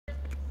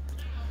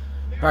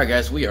Alright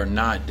guys, we are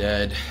not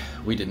dead.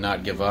 We did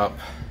not give up.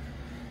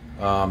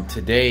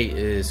 Today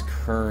is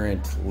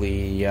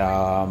currently,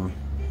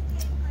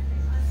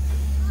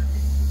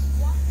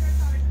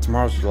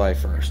 tomorrow's July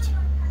 1st.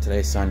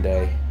 Today's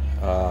Sunday.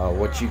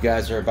 What you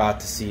guys are about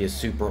to see is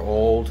super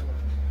old,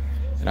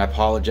 and I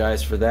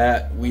apologize for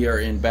that. We are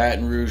in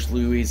Baton Rouge,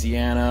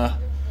 Louisiana.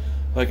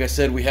 Like I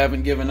said, we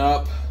haven't given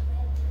up.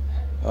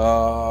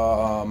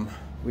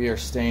 We are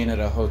staying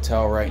at a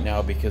hotel right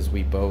now because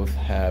we both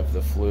have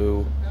the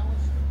flu.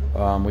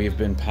 We've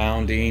been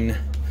pounding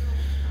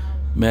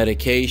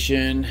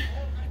medication,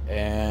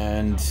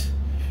 and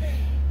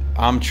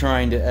I'm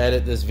trying to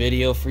edit this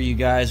video for you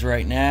guys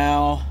right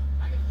now.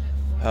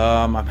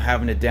 I'm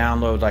having to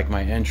download like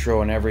my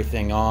intro and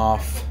everything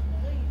off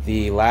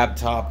the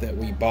laptop that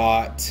we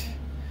bought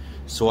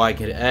so I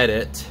could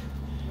edit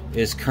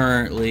is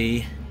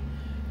currently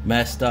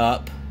messed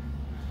up.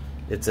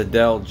 It's a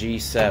Dell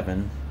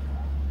G7,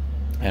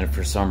 and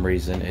for some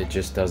reason it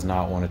just does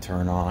not want to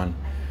turn on.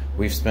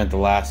 We've spent the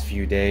last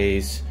few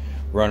days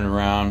running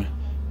around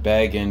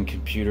begging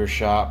computer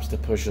shops to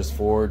push us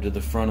forward to the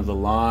front of the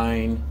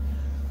line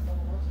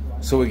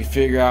so we can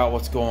figure out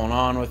what's going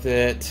on with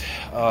it.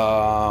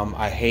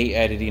 I hate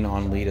editing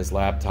on Lita's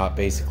laptop.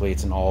 Basically,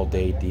 it's an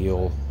all-day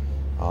deal.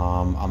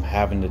 I'm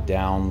having to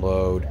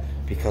download,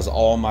 because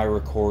all my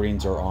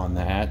recordings are on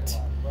that,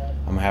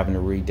 I'm having to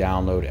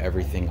re-download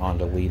everything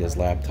onto Lita's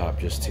laptop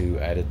just to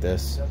edit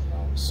this.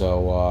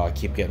 So I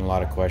keep getting a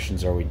lot of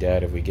questions. Are we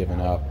dead? Have we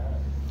given up?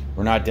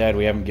 We're not dead.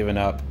 We haven't given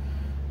up.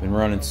 Been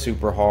running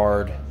super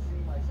hard,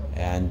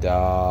 and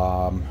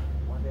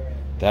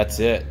that's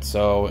it.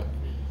 So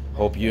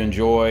hope you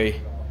enjoy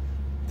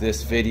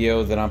this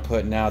video that I'm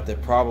putting out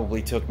that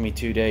probably took me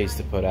 2 days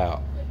to put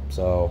out.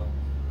 So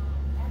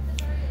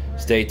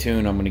stay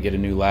tuned. I'm going to get a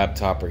new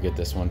laptop or get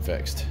this one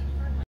fixed.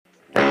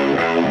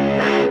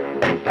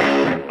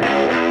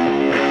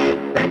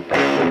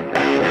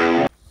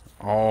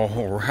 All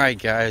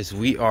right, guys,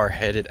 we are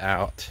headed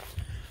out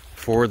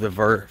for the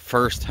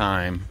first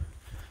time.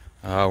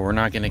 We're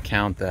not going to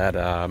count that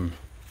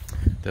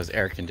those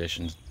air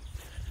conditioners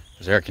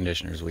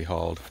we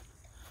hauled.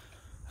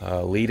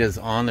 Lita's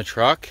on the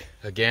truck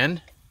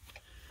again,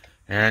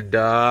 and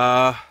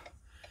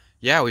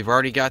yeah, we've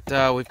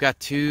got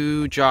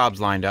 2 jobs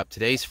lined up.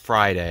 Today's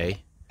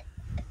Friday,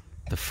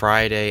 the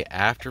Friday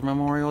after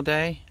Memorial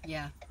Day.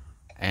 Yeah.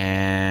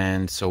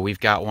 And so we've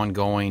got one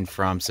going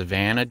from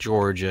Savannah,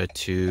 Georgia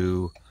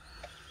to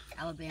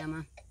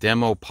Alabama.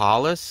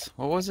 Demopolis.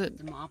 What was it?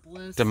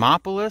 Demopolis.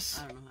 Demopolis,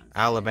 I don't know how to say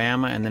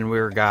Alabama. And then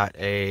we've got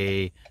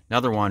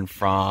another one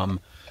from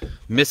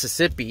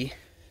Mississippi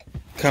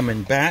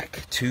coming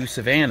back to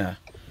Savannah.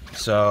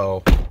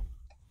 So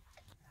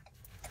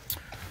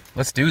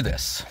let's do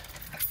this.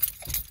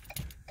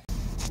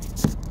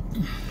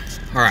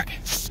 All right.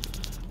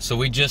 So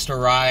we just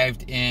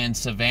arrived in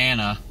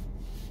Savannah.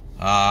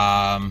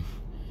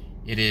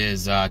 It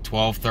is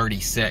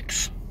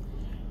 12:36,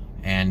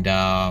 and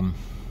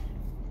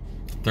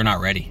they're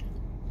not ready.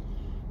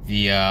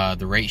 The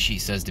rate sheet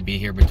says to be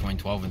here between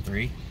 12 and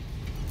 3,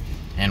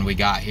 and we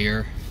got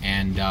here,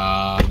 and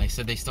they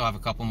said they still have a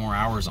couple more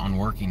hours on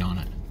working on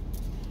it.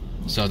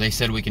 So they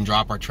said we can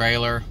drop our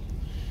trailer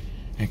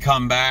and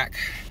come back,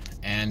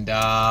 and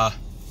I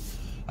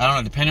don't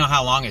know, depending on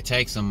how long it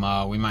takes them,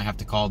 we might have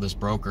to call this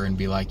broker and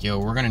be like, yo,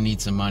 we're gonna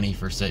need some money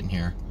for sitting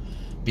here,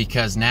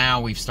 because now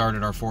we've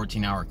started our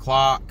 14-hour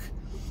clock,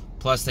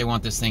 plus they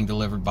want this thing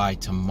delivered by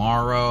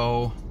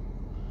tomorrow.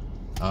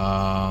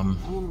 I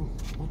don't know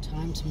what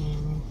time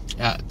tomorrow.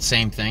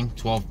 Same thing,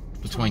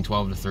 between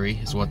 12 to 3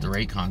 is what the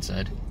rate con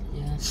said.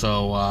 Yeah.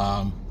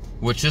 So,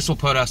 which this will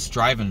put us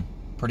driving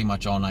pretty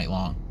much all night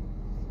long.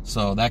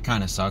 So that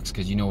kind of sucks,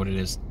 because you know what it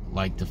is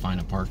like to find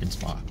a parking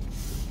spot.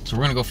 So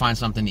we're gonna go find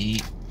something to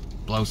eat,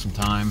 blow some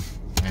time,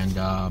 and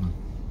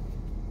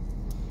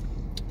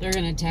they're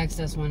gonna text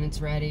us when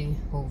it's ready,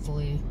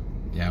 hopefully.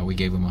 yeah, we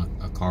gave them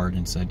a card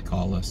and said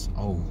call us.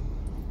 Oh.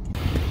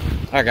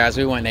 Alright guys,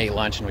 we went and ate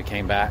lunch and we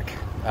came back.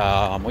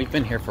 We've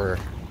been here for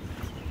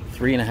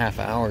 3.5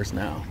 hours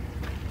now,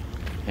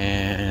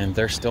 and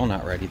they're still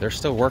not ready. They're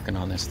still working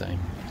on this thing.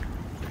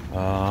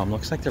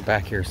 Looks like they're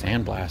back here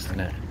sandblasting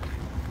it.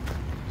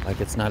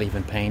 Like it's not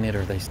even painted,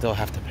 or they still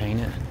have to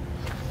paint it.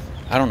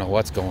 I don't know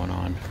what's going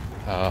on.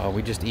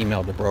 We just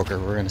emailed the broker.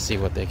 We're gonna see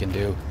what they can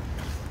do.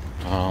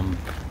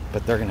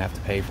 But they're gonna have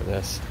to pay for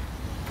this.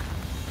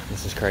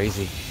 This is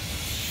crazy.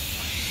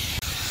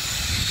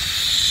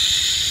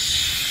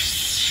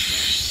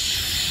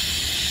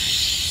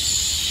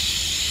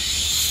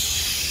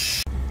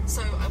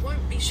 So I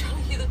won't be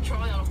showing you the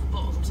try-on of the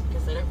bottoms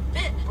because they don't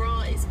fit.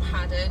 Bra is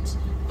padded,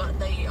 but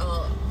they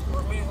are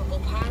removable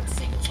pads,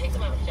 so you can take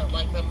them out if you don't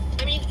like them.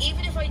 I mean,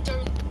 even if I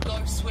don't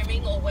go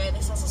swimming or wear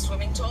this as a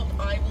swimming top,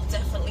 I will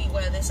definitely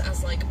wear this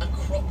as like a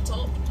crop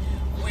top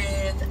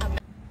with a...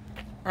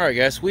 Alright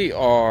guys, we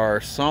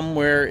are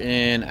somewhere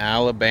in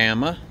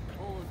Alabama.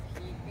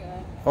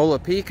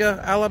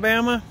 Olapika,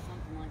 Alabama?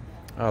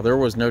 There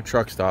was no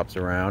truck stops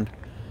around.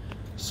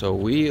 So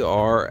we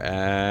are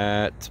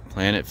at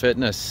Planet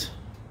Fitness.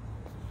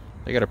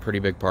 They got a pretty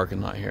big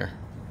parking lot here.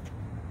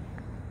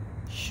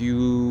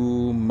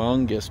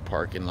 Humongous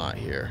parking lot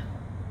here.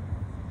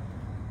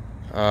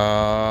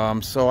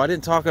 So I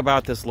didn't talk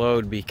about this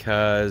load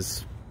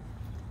because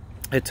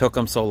it took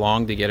them so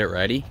long to get it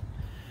ready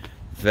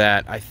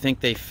that I think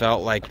they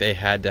felt like they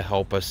had to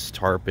help us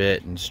tarp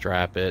it and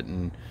strap it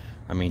and,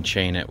 I mean,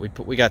 chain it.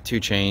 We got 2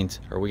 chains,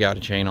 or we got a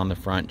chain on the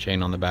front,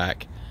 chain on the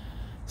back,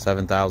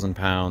 7,000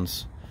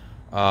 pounds.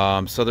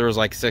 So there was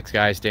like 6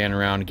 guys standing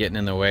around getting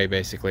in the way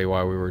basically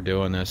while we were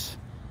doing this.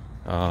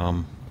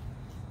 I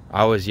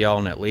was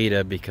yelling at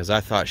Lita because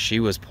I thought she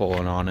was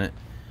pulling on it.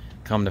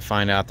 Come to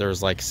find out there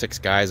was like 6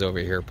 guys over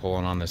here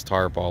pulling on this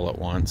tarp all at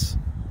once.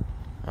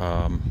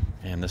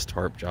 And this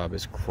tarp job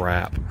is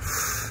crap.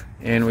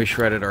 And we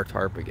shredded our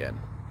tarp again.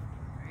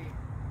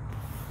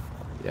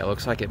 Yeah, it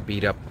looks like it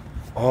beat up.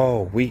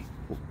 Oh, we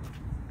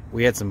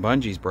had some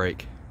bungees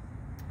break.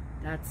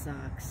 That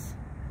sucks.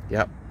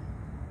 Yep.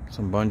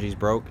 Some bungees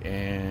broke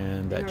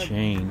and that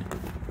chain.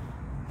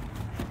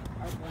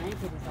 Our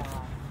blanket is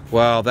off.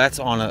 Well,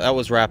 that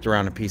was wrapped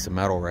around a piece of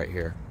metal right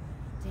here.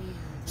 Damn.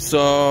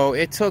 So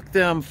it took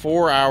them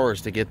 4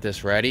 hours to get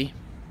this ready.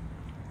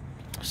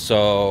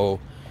 So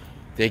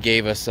they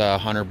gave us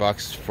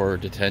 $100 for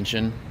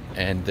detention,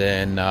 and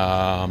then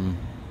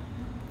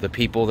the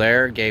people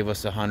there gave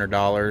us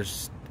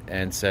 $100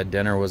 and said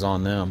dinner was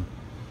on them.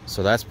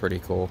 So that's pretty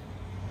cool.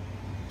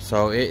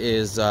 So it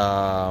is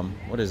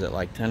what is it,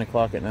 like 10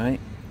 o'clock at night?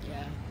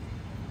 Yeah.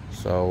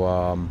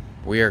 So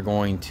we are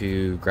going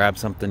to grab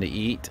something to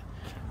eat,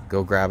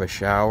 go grab a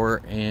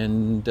shower,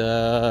 and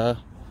go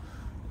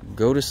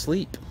to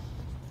sleep.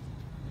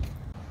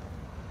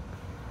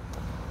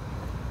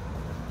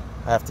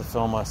 I have to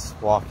film us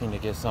walking to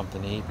get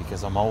something to eat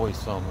because I'm always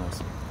filming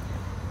us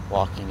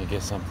walking to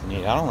get something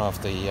to eat. I don't know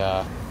if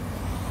the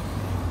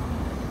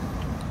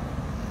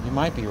you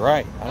might be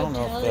right. I don't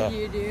know if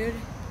you, dude.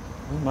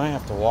 we might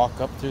have to walk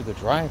up through the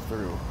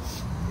drive-through.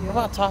 Yeah. What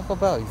about Taco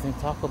Bell? You think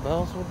Taco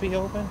Bell's will be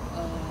open?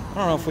 I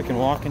don't know if we can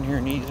walk in here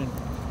and eat.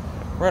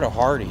 We're at a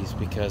Hardee's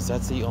because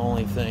that's the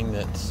only thing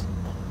that's,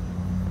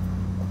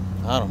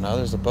 I don't know.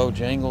 There's a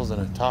Bojangles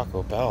and a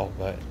Taco Bell,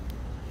 but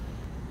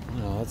I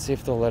don't know. Let's see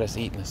if they'll let us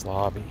eat in this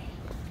lobby.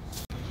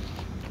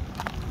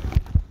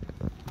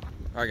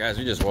 All right, guys,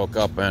 we just woke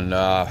up and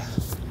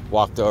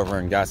walked over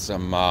and got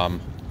some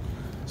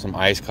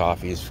iced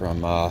coffees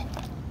from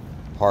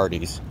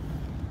Hardee's.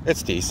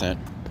 It's decent.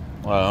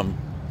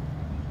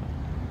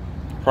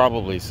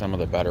 Probably some of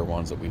the better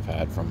ones that we've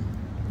had from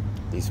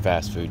these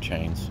fast food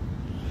chains.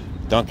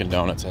 Dunkin'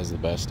 Donuts has the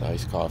best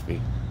iced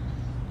coffee.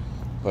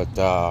 But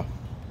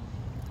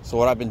so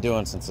what I've been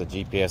doing since the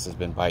GPS has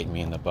been biting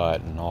me in the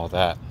butt and all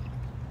that,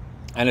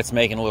 and it's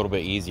making it a little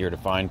bit easier to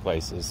find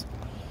places.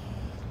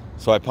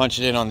 So I punch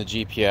it in on the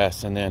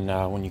GPS, and then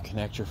when you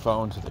connect your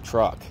phone to the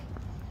truck,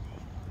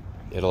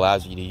 it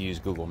allows you to use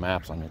Google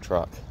Maps on your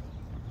truck.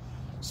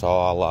 So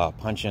I'll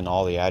punch in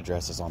all the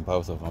addresses on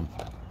both of them.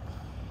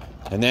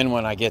 And then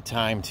when I get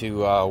time to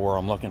where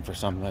I'm looking for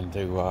something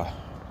to,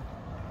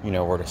 you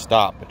know, where to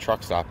stop, a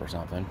truck stop or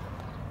something,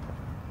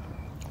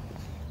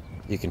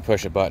 you can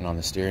push a button on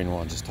the steering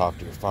wheel and just talk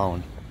to your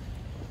phone.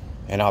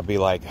 And I'll be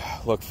like,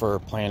 look for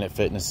Planet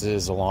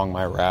Fitnesses along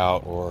my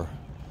route, or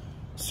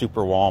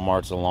Super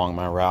Walmarts along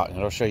my route. And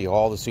it'll show you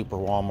all the Super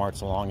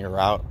Walmarts along your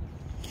route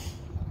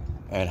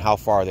and how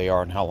far they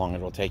are and how long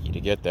it'll take you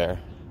to get there.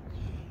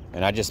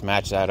 And I just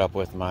match that up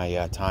with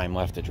my time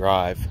left to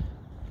drive.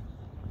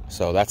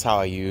 So that's how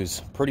I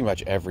use pretty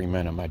much every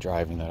minute of my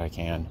driving that I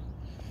can.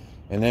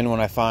 And then when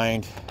I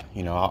find,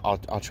 you know,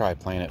 I'll try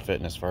Planet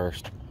Fitness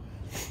first.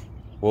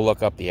 We'll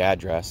look up the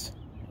address,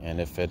 and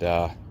if it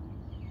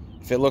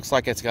looks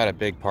like it's got a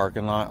big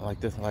parking lot like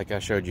this, like I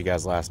showed you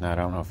guys last night, I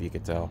don't know if you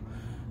could tell,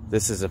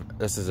 this is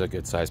a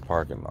good sized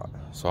parking lot.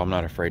 So I'm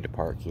not afraid to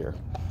park here.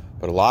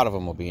 But a lot of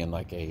them will be in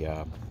like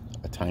a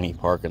tiny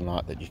parking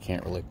lot that you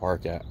can't really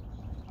park at.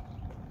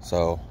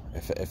 So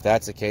if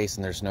that's the case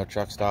and there's no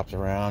truck stops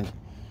around,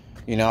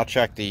 you know, I'll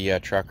check the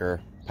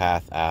Trucker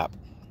Path app.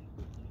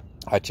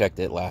 I checked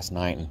it last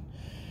night,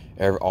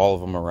 and all of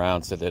them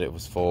around said that it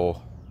was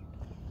full.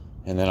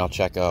 And then I'll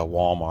check a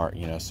Walmart,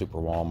 you know, Super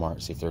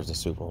Walmart, see if there's a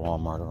Super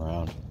Walmart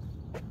around.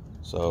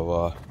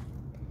 So,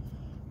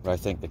 but I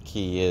think the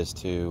key is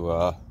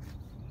to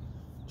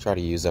try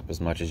to use up as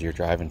much of your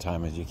driving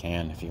time as you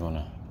can if you want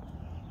to,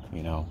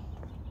 you know,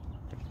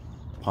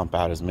 pump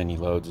out as many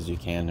loads as you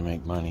can to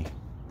make money.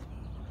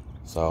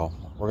 So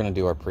we're going to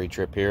do our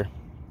pre-trip here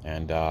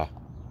and go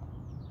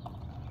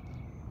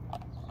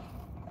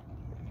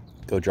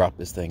drop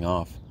this thing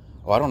off.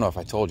 Oh, I don't know if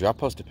I told you. I'll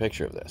post a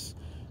picture of this.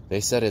 They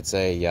said it's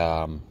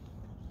has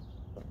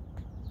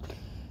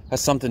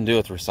something to do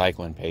with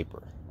recycling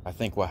paper. I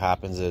think what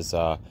happens is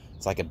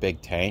it's like a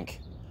big tank.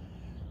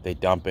 They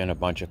dump in a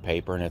bunch of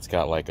paper, and it's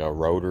got like a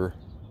rotor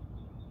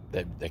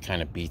that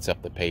kind of beats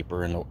up the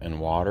paper in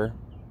water.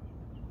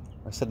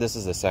 I said this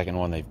is the second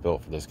one they've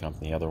built for this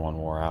company. The other one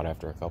wore out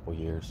after a couple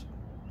years.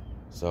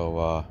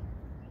 So,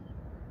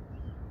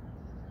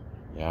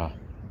 yeah.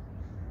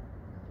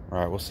 All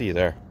right, we'll see you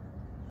there.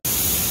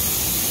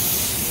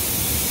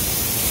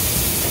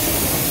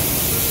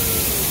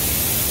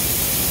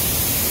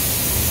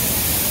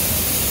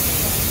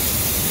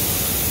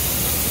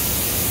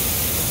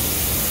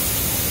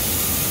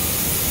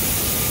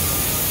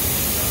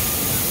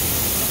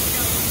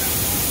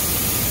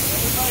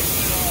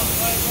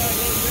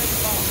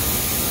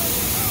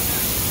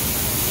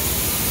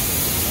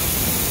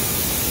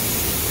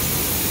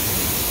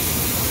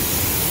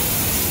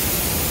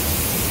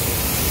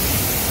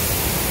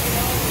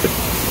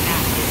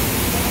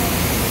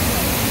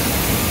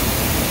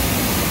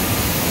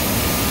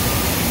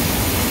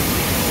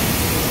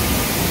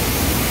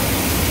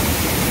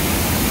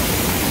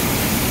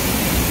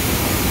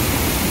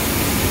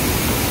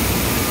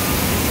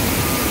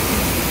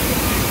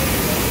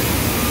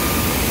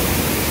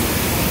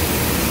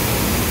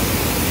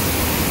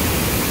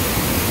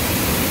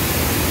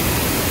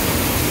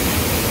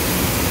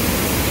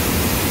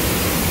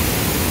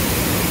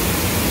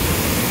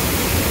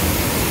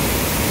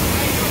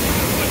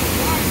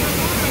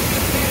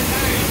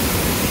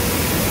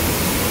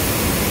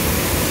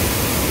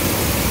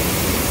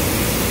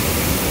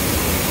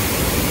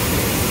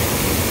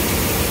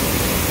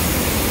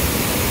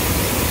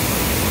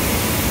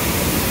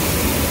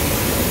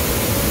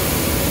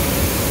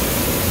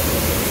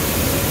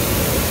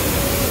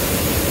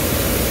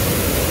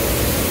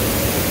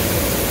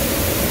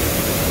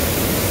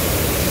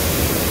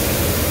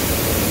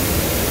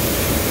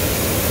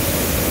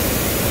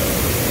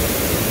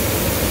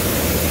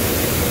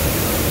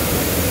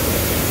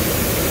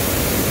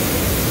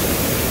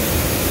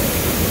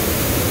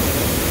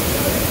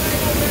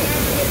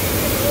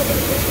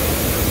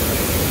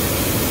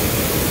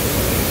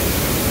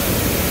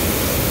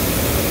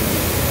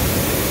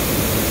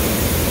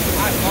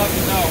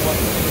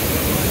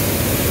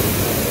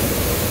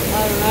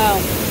 I don't know.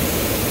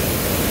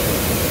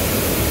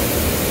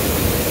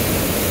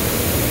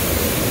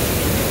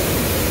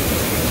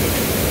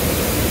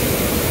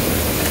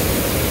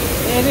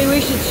 Maybe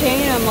we should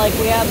chain them like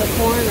we have the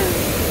corner.